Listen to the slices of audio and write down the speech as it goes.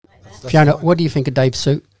Fiona, fine. what do you think of Dave's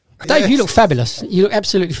suit? Dave, you look fabulous. You look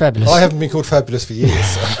absolutely fabulous. I haven't been called fabulous for years.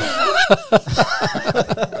 So.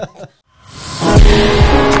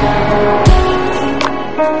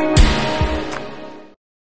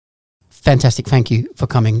 Fantastic. Thank you for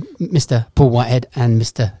coming, Mr. Paul Whitehead and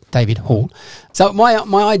Mr. David Hall. So my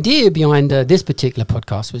idea behind this particular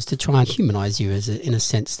podcast was to try and humanise you in a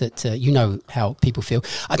sense that you know how people feel.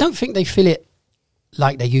 I don't think they feel it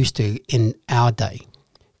like they used to in our day.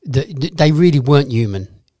 They really weren't human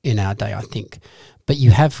in our day, I think. But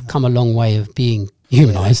you have come a long way of being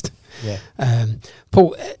humanised. Yeah.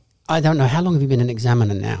 Paul, I don't know, how long have you been an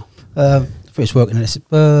examiner now? First working in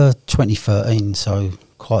 2013, so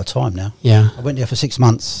quite a time now. Yeah. I went there for 6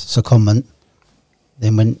 months, secondment,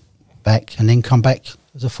 then went back and then come back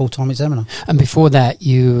as a full-time examiner. And before that,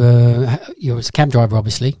 you was a cab driver,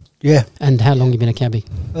 obviously. Yeah. And how long have you been a cabbie?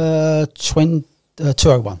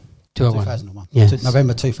 201. 2001. Yeah.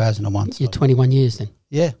 November 2001. You're 21 years then.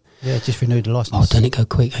 Yeah. Yeah, just renewed the licence. Oh, don't it go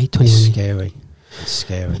quick? 21 It's years. scary. It's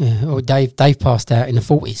scary. Yeah. Oh, Dave passed out in the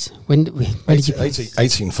 40s. When did you?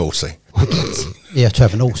 1840. Yeah, to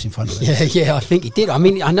have an horse in front of it. Yeah, I think he did. I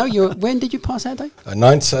mean, I know you. When did you pass out, Dave?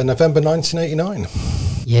 November 1989.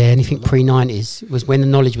 Yeah, anything pre-90s was when the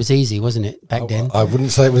knowledge was easy, wasn't it, back then? I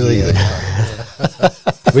wouldn't say it was either.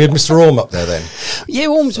 We had Mr. Orm up there then. Yeah,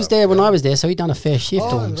 Orms was there when I was there, so he'd done a fair shift,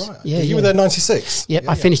 Oh, Orms. right. Yeah, You were there in 96? Yep,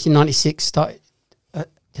 I finished in 96, started... did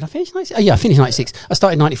I finish 96? Oh, yeah, I finished 96. I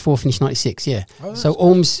started 94, finished 96, yeah. Oh, So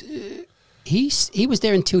Orms, he was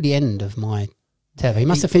there until the end of my tether. He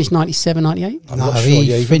must have finished 97, 98? I'm No, not sure. he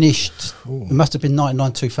Yeah, finished. Ooh. It must have been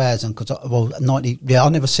 99, 2000. Because 90. Yeah, I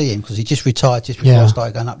never see him because he just retired just before I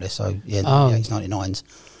started going up there. So yeah, 98s, 99s.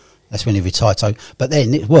 That's when he retired. So, but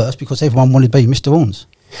then it's worse because everyone wanted to be Mr. Orms.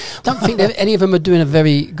 Don't think that any of them are doing a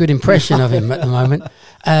very good impression of him at the moment.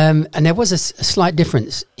 And there was a slight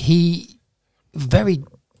difference. He very,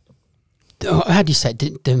 how do you say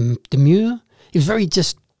it? Demure? He was very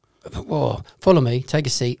just, follow me, take a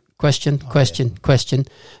seat, question.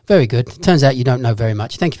 Very good. Turns out you don't know very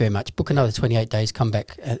much. Thank you very much. Book another 28 days, come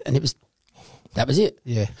back. And that was it.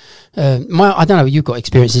 Yeah. I don't know, you've got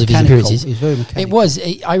experiences of his Mechanical. appearances. He's very mechanical. It was.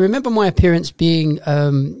 I remember my appearance being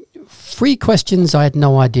 3 questions I had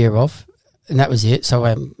no idea of, and that was it. So,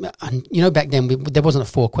 and back then there wasn't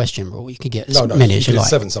a 4-question rule. You could get as many as you like.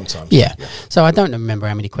 7 sometimes. Yeah. So I don't remember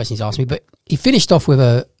how many questions he asked me, but he finished off with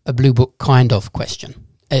a blue book kind of question,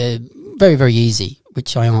 very, very easy,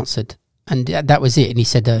 which I answered. And that was it. And he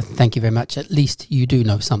said, thank you very much. At least you do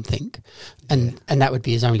know something. And that would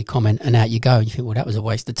be his only comment. And out you go. And you think, well, that was a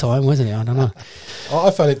waste of time, wasn't it? I don't know.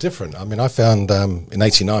 I found it different. I mean, I found in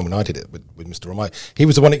 89 when I did it with Mr. Orm, he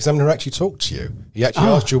was the one examiner who actually talked to you. He actually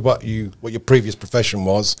asked you what your previous profession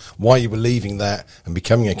was, why you were leaving that and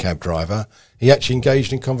becoming a cab driver. He actually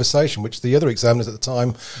engaged in conversation, which the other examiners at the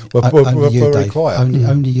time were very quiet.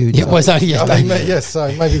 Only you. It was only you, I mean, Dave. yes,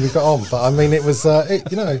 so maybe we got on, but I mean, it was,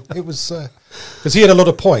 it was because he had a lot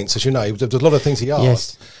of points, as you know. There was a lot of things he asked,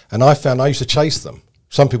 Yes. and I found I used to chase them.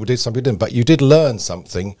 Some people did, some people didn't, but you did learn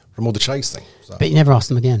something from all the chasing. So. But you never asked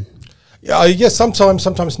them again. Yeah, yes, sometimes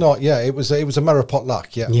not. Yeah, it was a matter of pot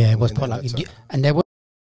luck. Yeah, Yeah, it was In potluck. that, And there was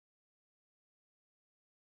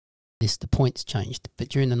the points changed, but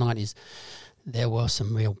during the 90s, there were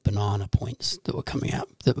some real banana points that were coming out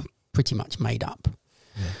that were pretty much made up.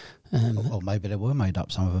 Yeah. Well, maybe they were made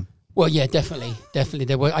up, some of them. Well, yeah, definitely.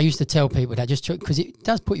 There were. I used to tell people that just because it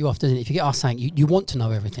does put you off, doesn't it? If you get asked something, you want to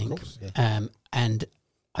know everything. Of course, And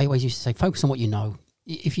I always used to say, focus on what you know.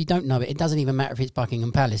 If you don't know it, it doesn't even matter if it's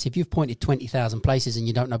Buckingham Palace. If you've pointed 20,000 places and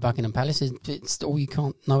you don't know Buckingham Palace, it's all, you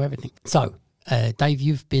can't know everything. So, Dave,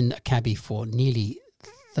 you've been a cabbie for nearly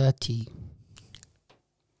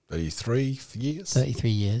 33 years. 33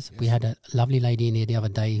 years. Yes. We had a lovely lady in here the other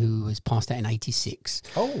day who was passed out in 86.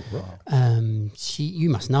 Oh, right. You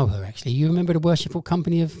must know her, actually. You remember the Worshipful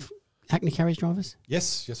Company of Hackney Carriage Drivers?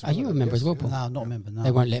 Yes. Are you a member as well, Paul? No, not a member, no.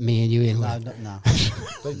 They won't let me and you in. No.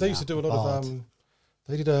 They used to do a lot of.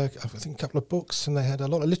 They did I think a couple of books, and they had a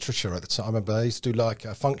lot of literature at the time. I remember they used to do like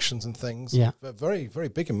functions and things. Yeah. Very, very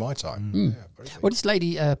big in my time. Mm. Yeah, very big. Well, this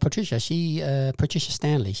lady, Patricia Patricia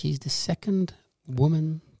Stanley, she's the second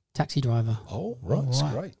woman taxi driver, Oh, right, that's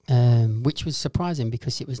great. which was surprising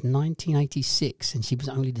because it was 1986 and she was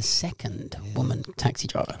only the second woman taxi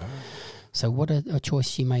driver. So what a choice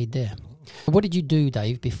she made there. What did you do,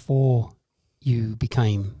 Dave, before you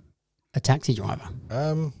became a taxi driver?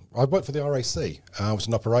 I worked for the RAC. I was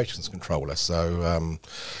an operations controller, so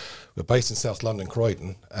we're based in South London,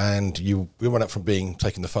 Croydon, and we went up from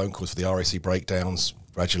taking the phone calls for the RAC breakdowns,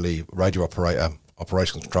 gradually radio operator,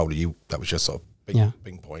 operations controller. That was just sort of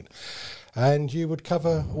big point. And you would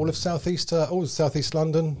cover all of southeast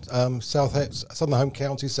London, southern home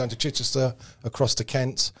counties down to Chichester, across to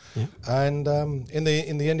Kent, and in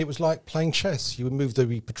the end, it was like playing chess. You would move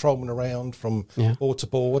the patrolmen around from board to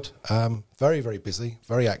board. Very, very busy,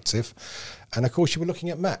 very active, and of course, you were looking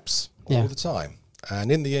at maps all the time.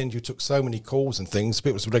 And in the end, you took so many calls and things.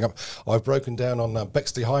 People would bring up, I've broken down on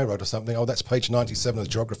Bexley High Road or something. Oh, that's page 97 of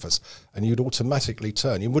the geographers. And you'd automatically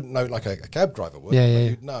turn. You wouldn't know like a cab driver would, but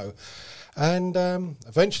you'd know. And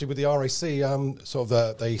eventually with the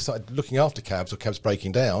RAC, they started looking after cabs or cabs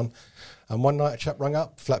breaking down. And one night a chap rang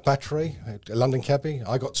up, flat battery, a London cabbie.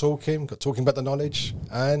 I got talking about the knowledge.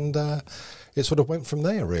 And it sort of went from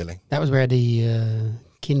there, really. That was where the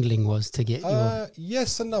kindling was to get your...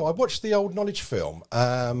 Yes and no. I watched the old Knowledge film.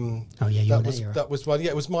 That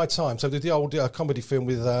was my time. So the old comedy film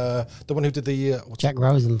with the one who did the... Jack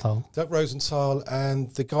Rosenthal. Jack Rosenthal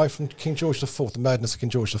and the guy from King George IV, The Madness of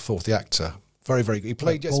King George IV, the actor. Very, very good. He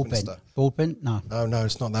played Westminster. Broadbent? No. No,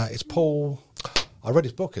 it's not that. It's Paul... I read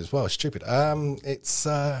his book as well. It's stupid. He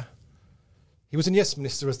was in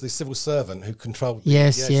Westminster as the civil servant who controlled... He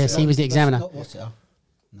was the examiner. What's it?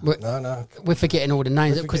 No. We're forgetting all the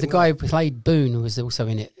names because the guy who played Boone was also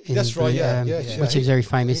in it. That's right, which is very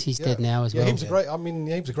famous. He's dead now as well. He was a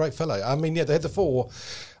great fellow. They had the four.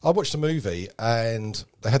 I watched the movie and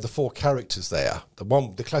they had the four characters there.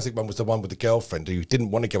 The classic one was the one with the girlfriend who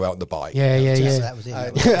didn't want to go out on the bike. Yeah. That was it.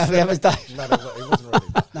 That was Dave. No, it wasn't really.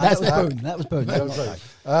 That was Boone.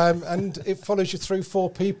 And it follows you through four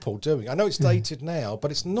people doing. I know it's dated now, but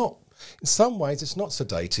it's not. In some ways, it's not so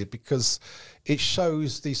dated because it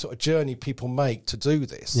shows the sort of journey people make to do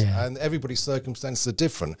this, and everybody's circumstances are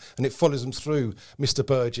different, and it follows them through. Mr.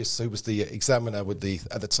 Burgess, who was the examiner at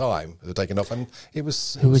the time, who had taken off, and who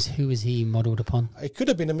was he modelled upon? It could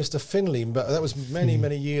have been a Mr. Finley, but that was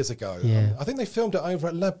many years ago. Yeah. I think they filmed it over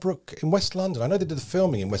at Ladbroke in West London. I know they did the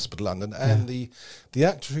filming in West London, and the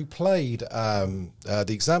actor who played the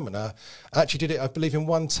examiner actually did it, I believe, in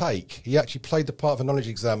one take. He actually played the part of a knowledge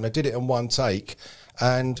examiner, did it in one take,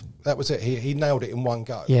 and that was it. He nailed it in one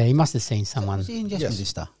go. Yeah, he must have seen someone. Was he in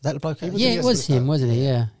Westminster? That the bloke? It was him, wasn't he?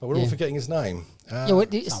 Yeah. But we're all forgetting his name.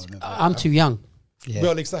 I'm too young. Yeah.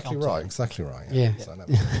 Well, exactly right. Yeah.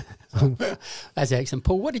 That's excellent.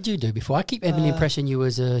 Paul, what did you do before? I keep having the impression you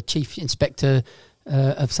was a chief inspector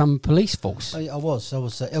of some police force. I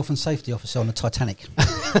was a health and safety officer on the Titanic.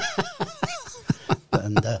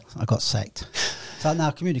 And I got sacked. So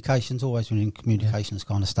now communications, always been in communications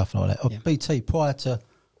kind of stuff like that. BT, prior to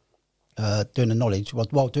doing the knowledge,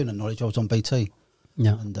 while doing the knowledge, I was on BT.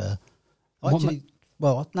 Yeah. And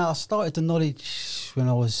I started the knowledge when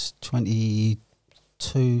I was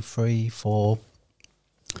 22, 3, 4.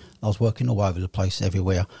 I was working all over the place,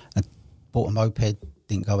 everywhere. I bought a moped,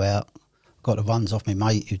 didn't go out. Got the runs off my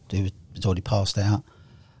mate who was already passed out.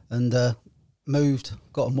 And moved,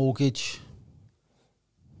 got a mortgage,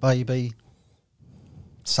 baby,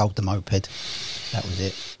 sold the moped. That was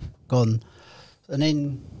it. Gone. And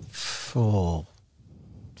then for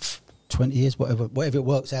 20 years, whatever it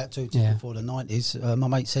works out to before the 90s, my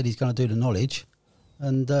mate said he's going to do the knowledge.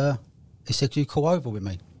 And he said, "You call over with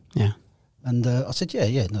me?" Yeah. And I said, yeah,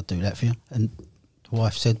 and I'll do that for you. And the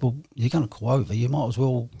wife said, "Well, you're going to call over. You might as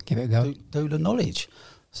well give it a go. Do the knowledge."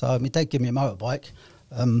 So my dad gave me a motorbike.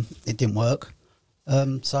 It didn't work.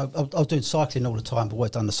 So I was doing cycling all the time. I've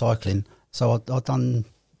always done the cycling. So I've done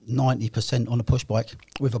 90% on a push bike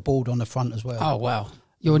with a board on the front as well. Oh, wow.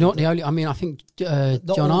 You're not the only... I mean, I think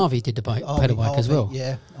John Harvey did the pedal bike as well.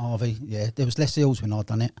 Yeah, Harvey, yeah. There was Les Hills when I'd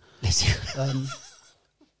done it.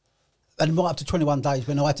 And right up to 21 days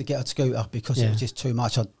when I had to get a scooter because it was just too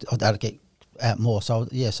much. I'd had to get out more. So,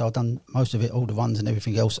 so I've done most of it, all the runs and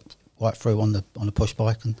everything else right through on the push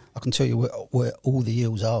bike. And I can tell you where all the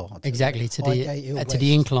hills are. Exactly, to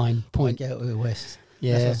the incline point. Highgate West.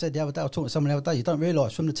 Yeah. That's what I said the other day. I was talking to someone the other day. You don't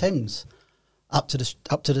realise from the Thames up to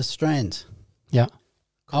the Strand. Yeah.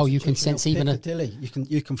 Oh, you can sense even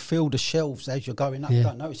you can feel the shelves as you're going up. You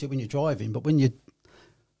don't notice it when you're driving, but when you're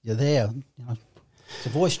there, you know, it's a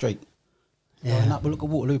voice street. Going up, we look at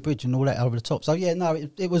Waterloo Bridge and all that over the top. So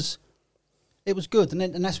it was good,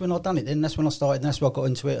 and that's when I done it. Then that's when I started, and that's when I got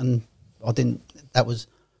into it. And I didn't. That was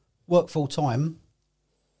work full time,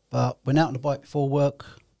 but went out on the bike before work,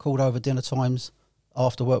 called over dinner times.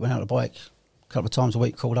 After work, went out on the bike a couple of times a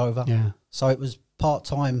week, called over. Yeah. So it was part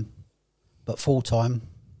time, but full time.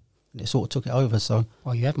 and it sort of took it over. So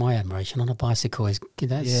Well, you have my admiration on a bicycle. That's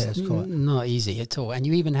it's quite- not easy at all. And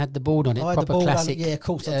you even had the board on it, I had the proper board classic. yeah, of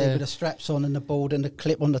course I did, with the straps on and the board and the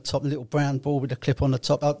clip on the top, the little brown board with the clip on the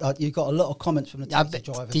top. You got a lot of comments from the taxi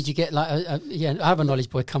drivers. Did you get like other knowledge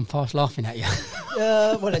boy come past laughing at you?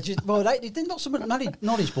 They're not so much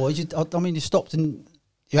knowledge boys. You stopped and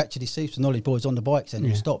you actually see some knowledge boys on the bikes and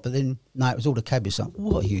you stop, but then no, it was all the cabbies like,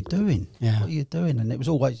 what are you doing? Yeah. What are you doing? And it was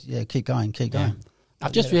always keep going. Yeah.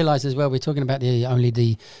 I've just realised as well, we're talking about only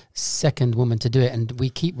the second woman to do it, and we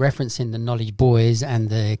keep referencing the knowledge boys and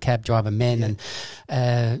the cab driver men,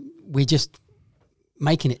 and we're just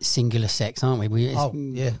making it singular sex, aren't we?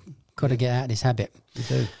 Got to get out of this habit. You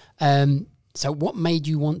do. So what made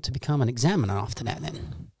you want to become an examiner after that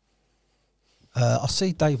then? I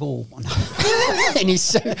see Dave Hall In his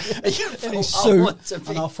suit. and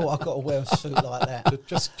I thought I've got to wear a suit like that.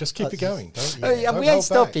 Just keep it going. Don't you? We Don't ain't hold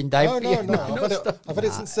stopping, back. Dave. No. I've had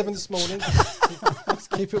it since 7 this morning. Let's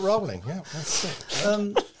keep it rolling. Yeah, that's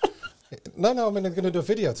it. No, I mean, I'm going to do a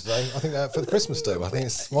video today. I think for the Christmas do. I think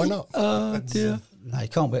why not? Oh, dear. No, you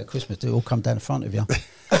can't wear a Christmas do. It all come down the front of you.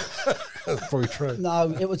 That's probably true.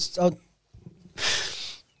 No, it was...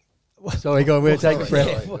 Sorry, go on, we'll take a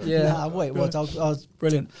breath. No, wait, it was. I was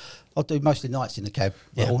brilliant. I'll do mostly nights in the cab,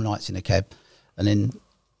 all nights in the cab. And then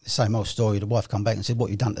the same old story. The wife come back and said, what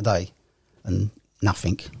you done today? And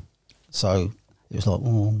nothing. So it was like,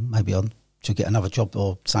 oh, maybe I should get another job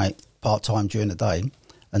or say part-time during the day.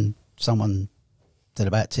 And someone said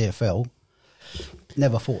about TFL.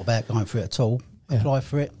 Never thought about going for it at all. Applied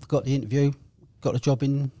for it, got the interview, got the job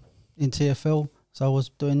in TFL. So I was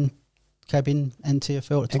doing cabin and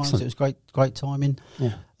TFL at the time. So it was great timing.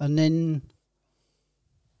 Yeah. And then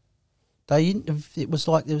it was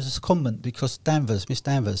like there was a secondment because Miss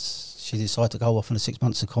Danvers, she decided to go off on a 6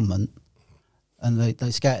 month secondment, and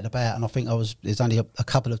they scattered about. And I think there's only a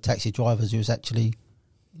couple of taxi drivers who was actually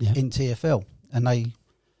in TFL, and they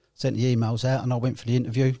sent the emails out, and I went for the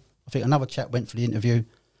interview. I think another chap went for the interview,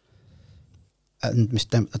 and Miss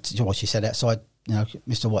Danvers, she said outside,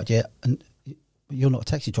 Mr. Whitehead, and you're not a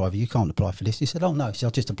taxi driver, you can't apply for this. He said, oh no, so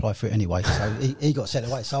I'll just apply for it anyway. So he got sent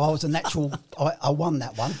away. So I was a natural, I won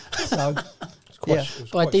that one. So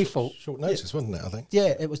by default. Short notice, wasn't it, I think?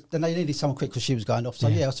 Yeah, it was. Then they needed someone quick because she was going off. So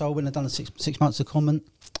so I went and done a 6 months of comment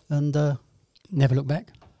and... never looked back?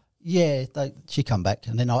 Yeah, she come back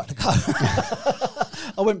and then I had to go.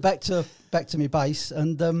 I went back to my base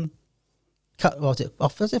and it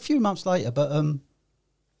was a few months later, but...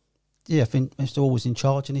 I think Mr. Hall was in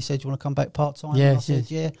charge, and he said, "Do you want to come back part time?" Yeah, I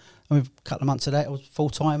said, "Yeah." And a couple of months of that, I was full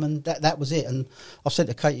time, and that was it. And I've said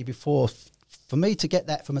to Katie before, for me to get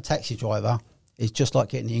that from a taxi driver is just like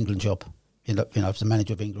getting the England job. As the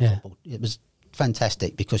manager of England football, it was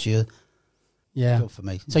fantastic because you're good for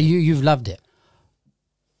me. So you've loved it.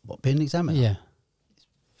 What, being an examiner? Yeah,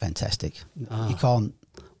 fantastic. You can't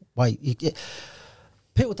wait.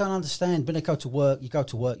 People don't understand when they go to work. You go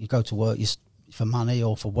to work. For money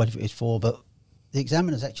or for whatever it is for, but the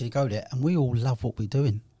examiners actually go there, and we all love what we're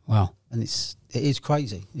doing. Wow, and it is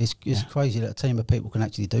crazy. It's crazy that a team of people can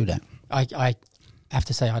actually do that. I have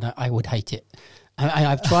to say, I would hate it.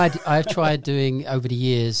 I've tried doing over the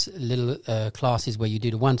years little classes where you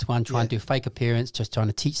do the one-to-one, try and do a fake appearance, just trying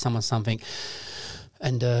to teach someone something.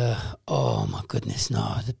 And oh my goodness,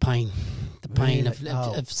 no, the pain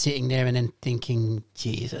of sitting there and then thinking,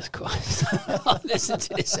 Jesus Christ, I can't listen to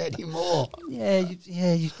this anymore.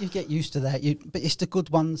 You get used to that. But it's the good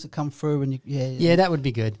ones that come through, and that would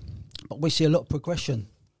be good. But we see a lot of progression.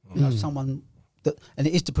 Someone that, and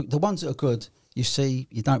it is the ones that are good. You see,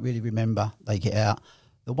 you don't really remember. They get out.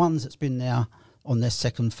 The ones that's been there on their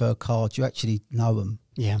second, third card, you actually know them.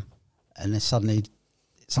 Yeah, and then suddenly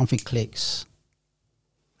something clicks.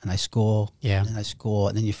 And they score, and then they score,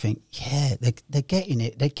 and then you think, they're getting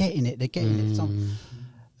it. And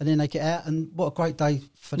then they get out, and what a great day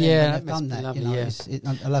for them. Yeah, they've done that. Lovely,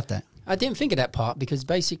 I love that. I didn't think of that part because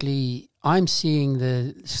basically I'm seeing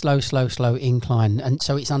the slow incline, and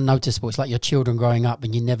so it's unnoticeable. It's like your children growing up,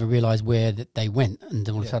 and you never realise where that they went, and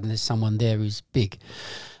all of a sudden there's someone there who's big.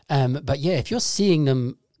 But if you're seeing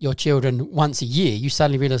them, your children, once a year, you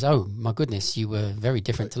suddenly realise, oh my goodness, you were very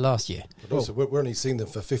different to last year. But also, we're only seeing them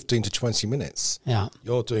for 15 to 20 minutes. Yeah,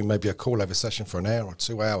 you're doing maybe a call-over session for an hour or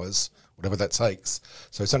 2 hours, whatever that takes.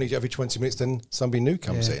 So it's only every 20 minutes then somebody new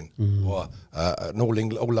comes in, or an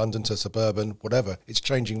all London to suburban, whatever. It's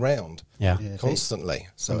changing round constantly.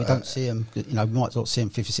 So we don't see them. We might not see them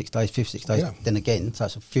 56 days. Then again, so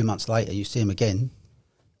it's a few months later, you see them again.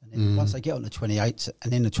 And then once they get on the 28s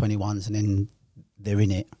and then the 21s, and then they're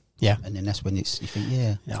in it. Yeah. And then that's when you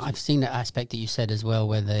think, I've seen that aspect that you said as well,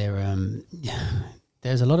 where they're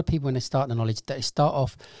There's a lot of people when they start the knowledge that they start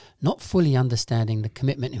off not fully understanding the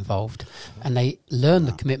commitment involved, and they learn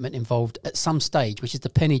the commitment involved at some stage, which is the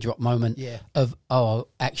penny drop moment of, oh,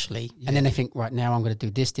 actually. And then they think, right, now I'm going to do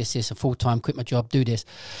this, a full-time, quit my job, do this.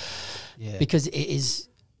 Yeah. Because it is,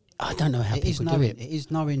 I don't know how people do it. It is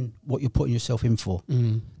knowing what you're putting yourself in for.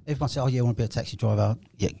 Everyone says, oh, yeah, I want to be a taxi driver.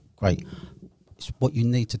 Yeah, great. It's what you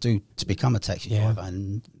need to do to become a taxi driver,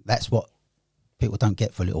 and that's what people don't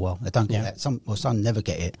get for a little while. They don't get that. Some never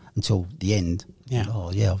get it until the end. Yeah.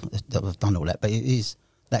 Oh, yeah, I've done all that. But it is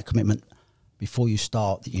that commitment before you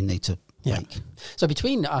start that you need to make. So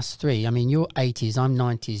between us three, I mean, you're 80s, I'm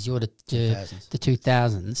 90s, you're the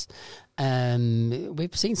 2000s.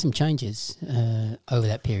 We've seen some changes over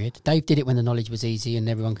that period. Dave did it when the knowledge was easy and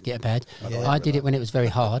everyone could get a badge. I did it when it was very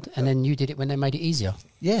hard, and then you did it when they made it easier.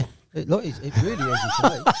 Yeah, it really is easy for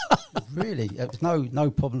me. Really, it was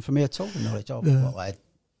no problem for me at all. The knowledge. I had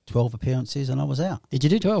 12 appearances and I was out. Did you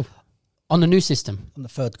do 12 on the new system? On the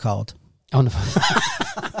third card. On the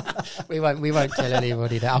we won't tell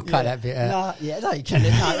anybody that. I'll cut that bit out. No, you can.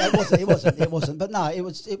 No, it wasn't. But no,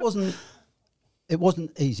 it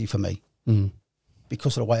wasn't easy for me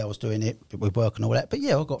because of the way I was doing it with work and all that. But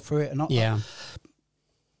yeah, I got through it, and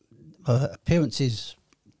appearances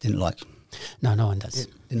didn't like. No one does.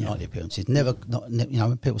 Didn't like the appearances. Never.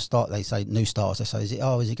 When people start, they say new stars. They say, is it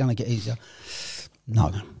going to get easier?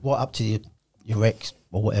 No. What up to your ex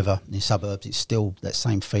or whatever in the suburbs? It's still that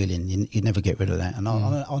same feeling. You never get rid of that, and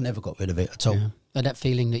I never got rid of it at all. But that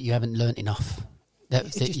feeling that you haven't learnt enough.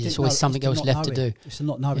 There's always something else left to do. It's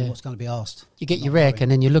not knowing what's going to be asked. You get your rec, and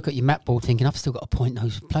then you look at your map board thinking, I've still got to point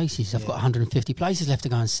those places. I've got 150 places left to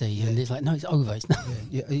go and see. And it's like, no, it's over. It's not.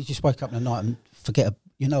 You just wake up in the night and forget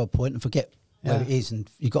a point and forget where it is, and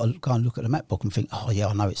you've got to go and look at the map book and think, oh yeah,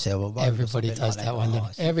 I know it's there. Well, everybody does that one.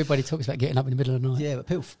 Everybody talks about getting up in the middle of the night. Yeah, but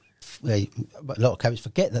people, but a lot of cabbies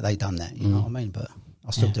forget that they've done that. You know what I mean? But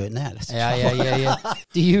I still do it now. Yeah.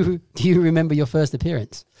 Do you remember your first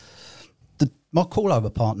appearance? My call-over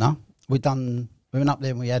partner, we went up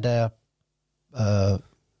there and we had a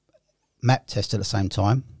map test at the same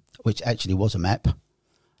time, which actually was a map.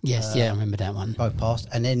 Yes, I remember that one. Both passed.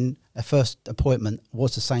 And then our first appointment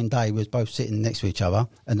was the same day. We was both sitting next to each other,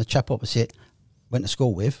 and the chap opposite went to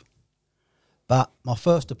school with. But my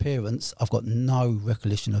first appearance, I've got no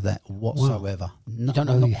recollection of that whatsoever. Wow. You don't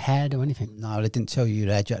know who you had or anything? No, they didn't tell you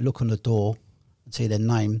that. You had to look on the door and see their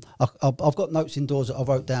name. I've got notes indoors that I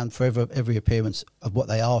wrote down for every appearance of what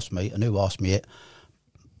they asked me and who asked me it.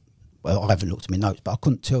 Well, I haven't looked at my notes, but I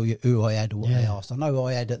couldn't tell you who I had or what they asked. I know who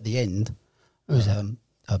I had at the end. Who was that?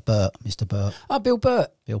 Bert, Mr. Bert. Oh, Bill Burt.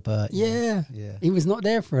 Bill Burt. Yeah. He was not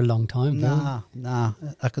there for a long time. Nah.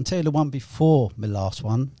 I can tell you the one before my last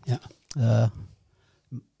one. Yeah.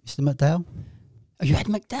 Mr. McDowell. Oh, you had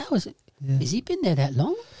McDowell? Has he been there that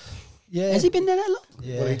long? Yeah. Has he been there that long?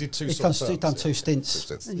 Yeah. Well, he did He's done two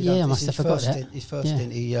stints. I must have forgot that. His first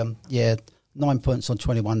stint, he 9 points on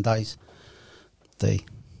 21 days.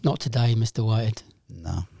 Not today, Mr. Whitehead.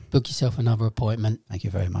 No. Book yourself another appointment. Thank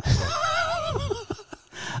you very much.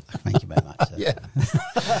 Thank you very much. Sir. Yeah.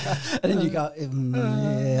 And then you go,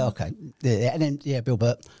 okay. Yeah, and then, Bill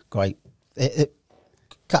Burt, great.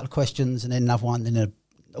 Couple of questions and then another one, then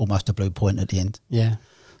almost a blue point at the end. Yeah.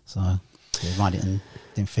 So, write it and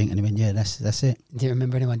didn't think, and he went, that's it. Do you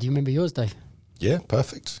remember anyone? Do you remember yours, Dave? Yeah,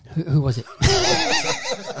 perfect. Who was it?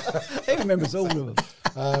 He remembers all of them.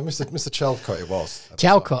 Mr. Chalcott, it was.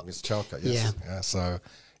 Chalcott? Mr. Chalcott, yes. Yeah, so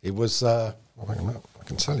it was, I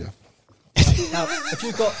can tell you. Now, if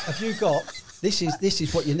you got, this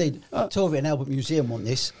is what you need. Victoria and Albert Museum want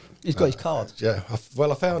this. He's got his card. Yeah, I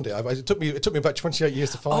found it. It took me about 28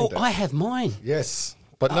 years to find it. Oh, I have mine. Yes,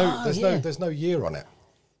 but there's no year on it.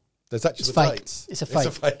 There's actually it's the fake. dates. It's a fake.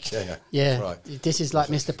 It's a fake. Yeah. Right. This is like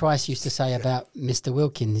Mr. Price used to say about Mr.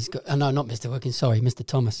 Wilkins. He's got, no, not Mr. Wilkins. Sorry, Mr.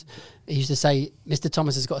 Thomas. He used to say Mr.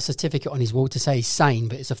 Thomas has got a certificate on his wall to say he's sane,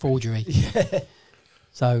 but it's a forgery. Yeah.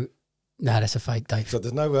 So, no, that's a fake, Dave. So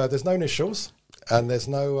there's no initials. And there's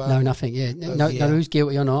no... nothing, No who's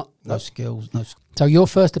guilty or not. No skills. So your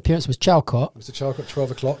first appearance was Chalcott. Mr. Chalcott,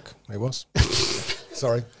 12 o'clock, it was.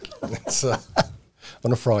 Sorry. It's on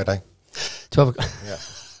a Friday. 12 o'clock. Yeah.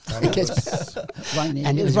 And it gets raining.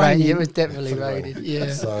 And it was raining. It was definitely raining.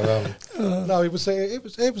 Yeah. So no, it was. I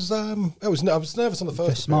was nervous on the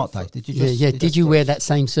first. Smart day. Did you? Did you wear that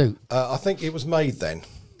same suit? I think it was made then.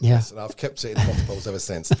 Yeah. Yes, and I've kept it in mothballs ever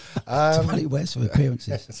since. That's what he wears for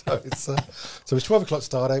appearances. So it's 12 o'clock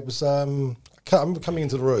start. It was I'm coming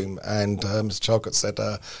into the room, and Mr. Chalcott said,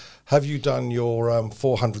 have you done your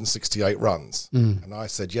 468 runs? And I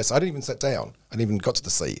said, yes. I didn't even sit down. I didn't even got to the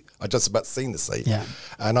seat. I just about seen the seat. Yeah.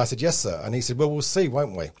 And I said, yes, sir. And he said, well, we'll see,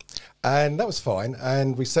 won't we? And that was fine.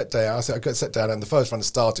 And we sat down. I said, I got to sit down. And the first run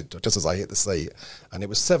started just as I hit the seat. And it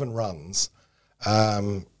was 7 runs.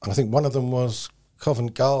 And I think one of them was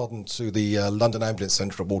Covent Garden to the London Ambulance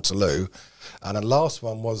Centre at Waterloo. And the last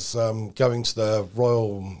one was going to the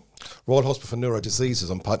Royal Hospital for Neuro Diseases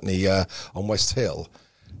on Putney on West Hill.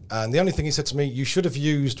 And the only thing he said to me, you should have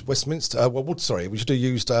used Westminster, we should have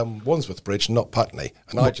used Wandsworth Bridge, not Putney.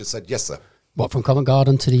 And I just said, yes, sir. What, from Covent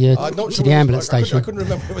Garden to the ambulance station? I couldn't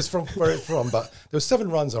remember where it's from, but there were 7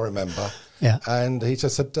 runs, I remember. Yeah. And he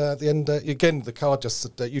just said, at the end, again, the card just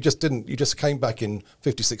said, you just came back in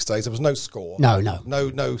 56 days. There was no score.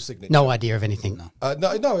 No signature. No idea of anything. No,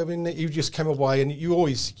 I mean, you just came away, and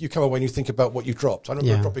you come away and you think about what you dropped. I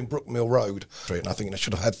remember dropping Brookmill Road, and I think I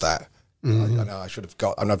should have had that. Mm-hmm. I know I should have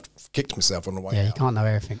got, and I've kicked myself on the way out. You can't know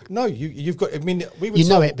everything. No, you've got. I mean, we would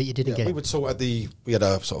it, but you didn't get it. We would sort we had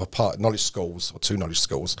a sort of knowledge schools, or 2 knowledge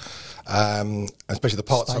schools, especially the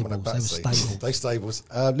part-time one at Battersea. They stables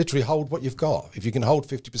literally hold what you've got. If you can hold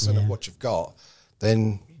 50% of what you've got,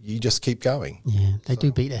 then you just keep going. Yeah, they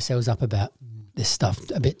do beat themselves up about this stuff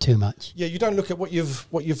a bit too much. Yeah, you don't look at what you've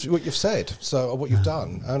said, or what you've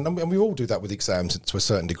done, and we all do that with exams to a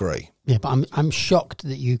certain degree. Yeah, but I'm shocked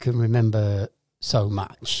that you can remember so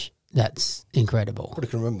much. That's incredible. Probably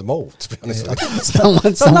can remember them all, to be honest with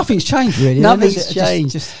you. So nothing's changed really. Nothing's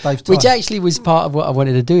changed. Which actually was part of what I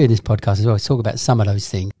wanted to do in this podcast as well. Talk about some of those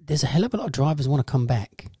things. There's a hell of a lot of drivers want to come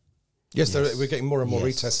back. Yes, we're getting more and more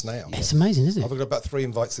retests now. It's amazing, isn't it? I've got about 3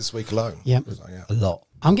 invites this week alone. Yep. Yeah, a lot.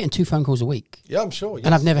 I'm getting 2 phone calls a week. Yeah, I'm sure. Yes,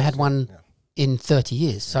 and I've never had one in 30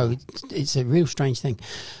 years. So it's a real strange thing.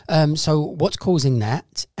 So what's causing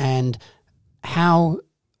that, and how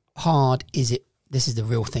hard is it? This is the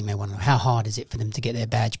real thing they want to know. How hard is it for them to get their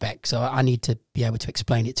badge back? So I need to be able to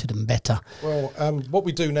explain it to them better. Well, what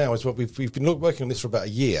we do now is we've been working on this for about a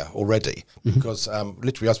year already, because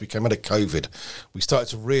literally as we came out of COVID, we started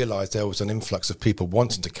to realise there was an influx of people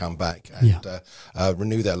wanting to come back and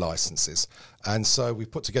renew their licences. And so we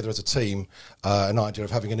put together as a team an idea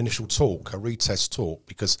of having an initial talk, a retest talk,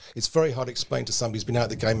 because it's very hard to explain to somebody who's been out of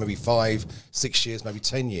the game maybe 5, 6 years, maybe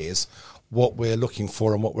 10 years, what we're looking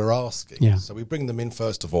for and what we're asking. Yeah. So we bring them in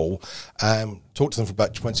first of all, talk to them for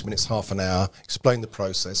about 20 minutes, half an hour, explain the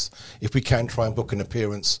process. If we can, try and book an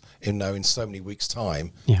appearance in so many weeks'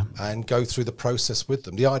 time, and go through the process with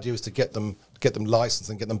them. The idea is to get them licensed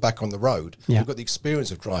and get them back on the road. Yeah. We've got the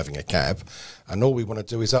experience of driving a cab, and all we want to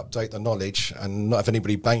do is update the knowledge and not have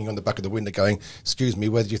anybody banging on the back of the window going, excuse me,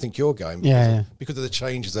 where do you think you're going? Because of the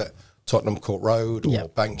changes at Tottenham Court Road or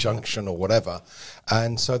Bank Junction or whatever,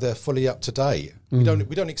 and so they're fully up to date. We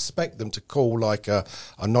don't expect them to call like a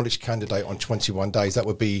knowledge candidate on 21 days. That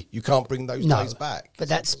would be, you can't bring those days back. But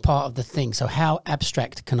that's part of the thing. So how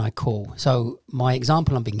abstract can I call? So my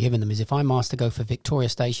example I'm being given them is if I'm asked to go for Victoria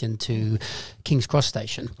Station to King's Cross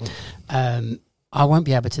Station, I won't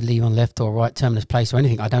be able to leave on left or right Terminus Place or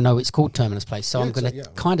anything. I don't know it's called Terminus Place. So I'm going to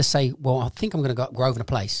kind of say, well, I think I'm going to go up Grosvenor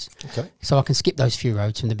Place. Okay. So I can skip those few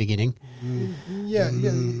roads from the beginning. Yes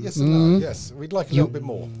and no, yes. We'd like a little bit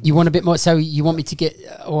more. You want a bit more? So you want me to get,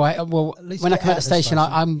 all right, well, when I come out the station,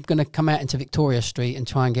 I'm going to come out into Victoria Street and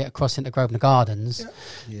try and get across into Grosvenor Gardens.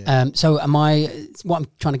 Yeah. So what I'm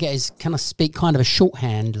trying to get is, can I speak kind of a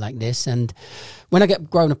shorthand like this? And when I get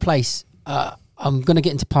Grosvenor Place, I'm going to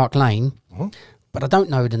get into Park Lane. But I don't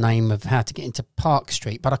know the name of how to get into Park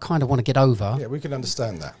Street, but I kind of want to get over. Yeah, we can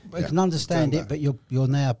understand that. We can understand it, but you're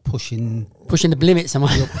now pushing the limits, am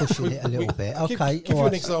I? You're pushing it a little bit. Okay. Give you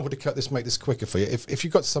an example to make this quicker for you. If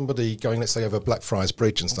you've got somebody going, let's say, over Blackfriars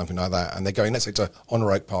Bridge and something like that, and they're going, let's say, to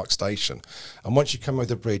Honour Oak Park Station, and once you come over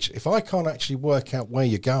the bridge, if I can't actually work out where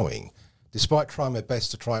you're going, despite trying my best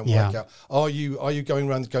to try and work out, are you going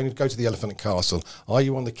to go to the Elephant and Castle? Are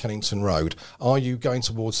you on the Kennington Road? Are you going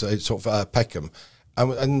towards Peckham?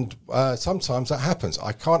 And sometimes that happens.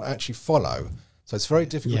 I can't actually follow. So it's very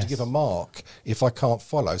difficult to give a mark if I can't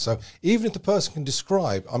follow. So even if the person can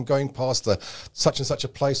describe, I'm going past the such and such a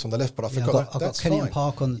place on the left, but I forgot I've got Kennington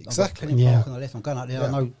Park on Park on the left. I'm going up there. Yeah.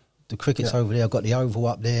 I know the cricket's over there. I've got the Oval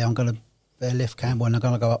up there. I'm going to bear left Campbell and I'm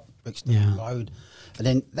going to go up Brixton Road. And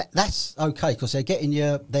then that's okay because they're getting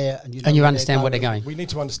you there, and you understand where they're going. We need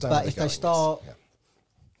to understand. But if they start,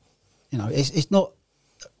 it's not.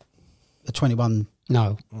 a 21.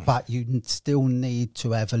 No. But you still need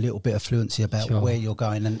to have a little bit of fluency about where you're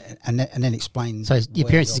going and then explain. So the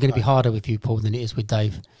appearance is going to be harder with you, Paul, than it is with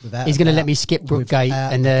Dave. Without He's going to let me skip Brookgate,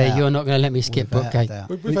 and you're not going to let me skip Brookgate.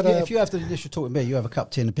 If you have the initial talk with me, you have a cup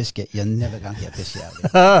of tea and a biscuit, you're never going to get a biscuit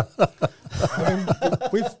out of it. I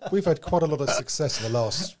mean, we've had quite a lot of success in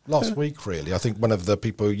the last week, really. I think one of the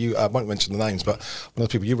people I won't mention the names, but one of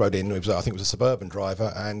the people you wrote in, was, I think it was a suburban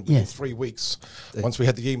driver, and within 3 weeks, once we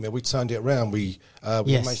had the email, we turned it around. We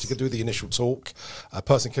managed to do the initial talk. A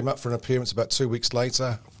person came up for an appearance about 2 weeks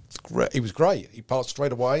later. He was great. He passed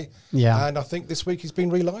straight away. Yeah. And I think this week he's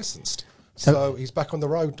been relicensed. So he's back on the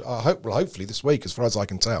road, hopefully this week, as far as I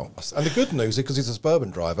can tell. And the good news is, because he's a suburban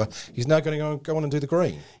driver, he's now going to go on and do the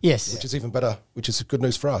green. Yes. Which is even better, which is good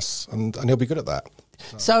news for us. And he'll be good at that.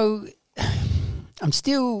 So I'm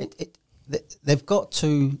still... They've got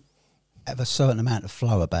to have a certain amount of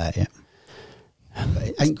flow about it. But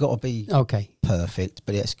it ain't got to be perfect,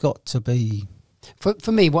 but it's got to be...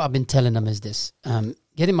 For me, what I've been telling them is this.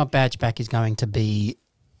 Getting my badge back is going to be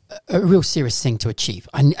a real serious thing to achieve.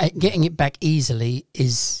 And getting it back easily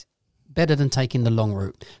is better than taking the long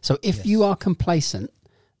route. So if you are complacent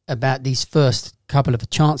about these first couple of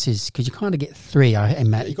chances, because you kind of get three,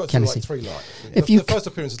 you've got to do like 3 live. The first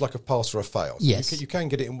appearance is like a pass or a fail. So yes. You can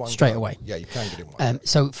get it in one straight away. Yeah, you can get it in one.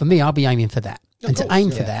 So for me, I'll be aiming for that. And to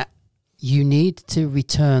aim for that, you need to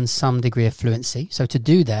return some degree of fluency. So to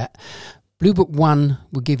do that, Blue Book 1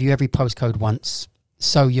 will give you every postcode once.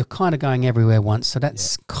 So you're kind of going everywhere once. So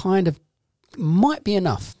that's kind of might be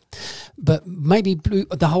enough. But maybe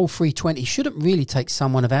the whole 320 shouldn't really take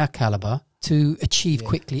someone of our calibre to achieve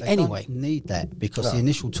quickly anyway. Don't need that because the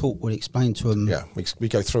initial talk will explain to them. Yeah, we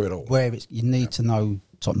go through it all. Where you need to know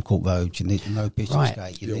Tottenham Court Road, you need to know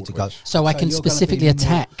Bishopsgate, you need to go. So I can specifically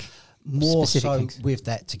attack more so things with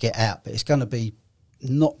that to get out. But it's going to be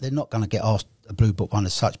they're not going to get asked a Blue Book 1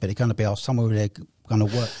 as such, but they're going to be asked somewhere where they're going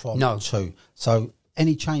to work from too. So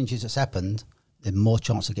any changes that's happened, there's more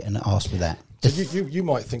chance of getting asked with that. So you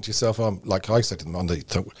might think to yourself, like I said to them Monday,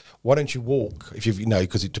 why don't you walk, if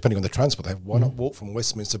because depending on the transport they have, why not walk from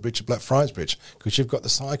Westminster Bridge to Blackfriars Bridge? Because you've got the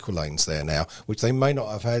cycle lanes there now, which they may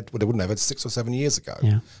not have had, they wouldn't have had 6 or 7 years ago.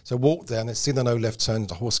 Yeah. So walk down there, see the no left turn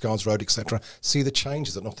to Horse Guards Road, etc. See the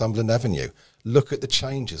changes at Northumberland Avenue. Look at the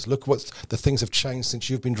changes. Look what the things have changed since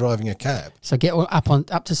you've been driving a cab. So get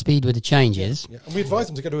up to speed with the changes. Yeah. And we advise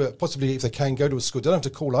them to go to possibly, if they can, go to a school. They don't have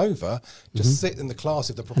to call over. Just sit in the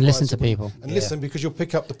class if the and listen to people and listen, because you'll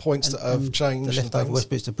pick up the points that have changed. The leftover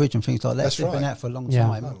Westminster Bridge and things like that. They've been out for a long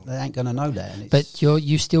time. They ain't going to know that. And but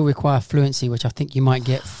you still require fluency, which I think you might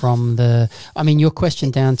get from the. I mean, your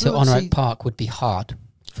question down to Honour Oak Park would be hard.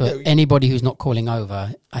 For anybody who's not calling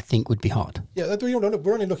over, I think would be hard. Yeah,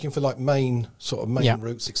 we're only looking for like main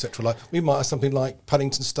routes, etc. Like we might have something like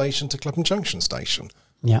Paddington Station to Clapham Junction Station.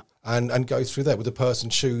 Yeah, and go through there with the person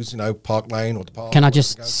choose Park Lane or the park. Can I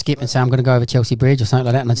just skip and say I'm going to go over Chelsea Bridge or something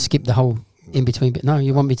like that, and I'd skip the whole in between bit? No,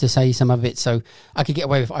 you want me to say some of it, so I could get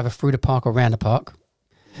away with either through the park or around the park.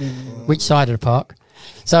 Which side of the park?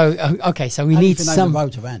 So so we need some.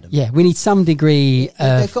 We need some degree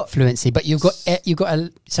of fluency, but you've got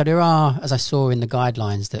so there are, as I saw in the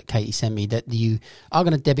guidelines that Katie sent me, that you are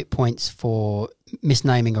going to debit points for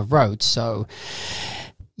misnaming of roads. So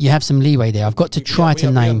you have some leeway there. I've got to try to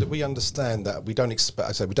name. We understand that we don't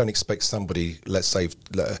expect somebody, let's say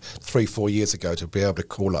 3-4 years ago, to be able to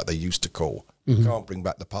call like they used to call. You can't bring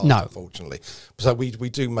back the past, unfortunately. So we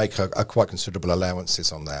do make a quite considerable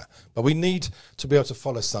allowances on that. But we need to be able to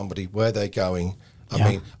follow somebody where they're going. I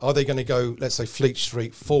mean, are they going to go, let's say, Fleet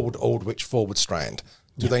Street, forward Aldwych, forward Strand?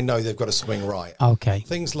 Do they know they've got to swing right? Okay.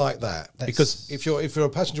 Things like that. Because if you're a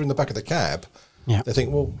passenger in the back of the cab, they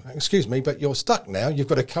think, well, excuse me, but you're stuck now. You've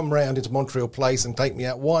got to come round into Montreal Place and take me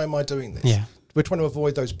out. Why am I doing this? Yeah. We're trying to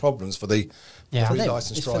avoid those problems for the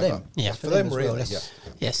pre-licensed driver. For them really. Well.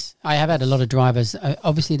 Yes. I have had a lot of drivers.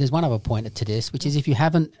 Obviously, there's one other point to this, which is if you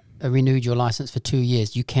haven't renewed your license for 2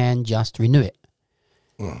 years, you can just renew it.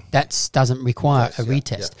 That doesn't require a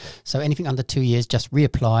retest. So anything under 2 years, just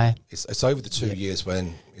reapply. It's over the 2 years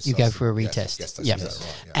when you go for a retest. Yes, that's exactly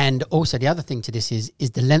right. Yeah. And also the other thing to this is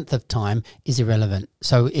the length of time is irrelevant.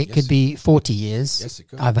 So it could be 40 years. Yes, it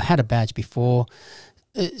could. I've had a badge before.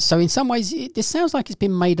 So in some ways, this sounds like it's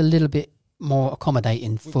been made a little bit more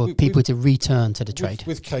accommodating for people to return to the trade.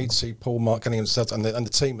 With Katie, Paul, Mark Cunningham, and the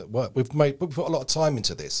team at work, we've put a lot of time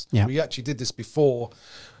into this. Yeah. We actually did this before.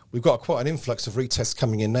 We've got quite an influx of retests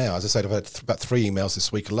coming in now. As I said, I've had about 3 emails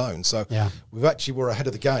this week alone. So we've actually were ahead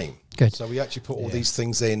of the game. Good. So we actually put all these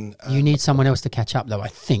things in. You need someone else to catch up, though, I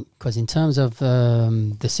think, because in terms of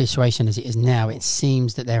the situation as it is now, it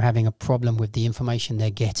seems that they're having a problem with the information they're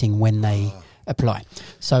getting when they apply.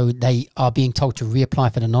 So they are being told to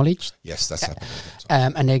reapply for the knowledge. Yes, that's happening.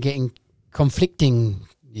 And they're getting conflicting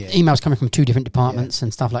emails coming from two different departments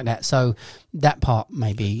and stuff like that. So that part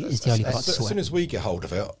maybe is the only part to As sort soon as we get hold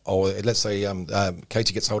of it, or let's say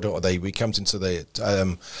Katie gets hold of it, or we comes into the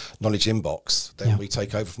knowledge inbox, then we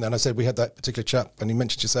take over from there. And I said we had that particular chap, and you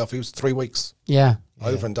mentioned yourself, he was 3 weeks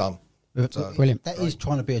over and done. So, brilliant. That is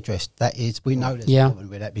trying to be addressed. That is, we know there's a problem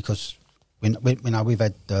with that because we know we've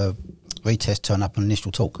had retest turn up on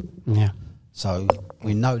initial talk. Yeah. So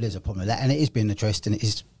we know there's a problem with that, and it is being addressed and it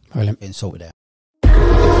is being sorted out.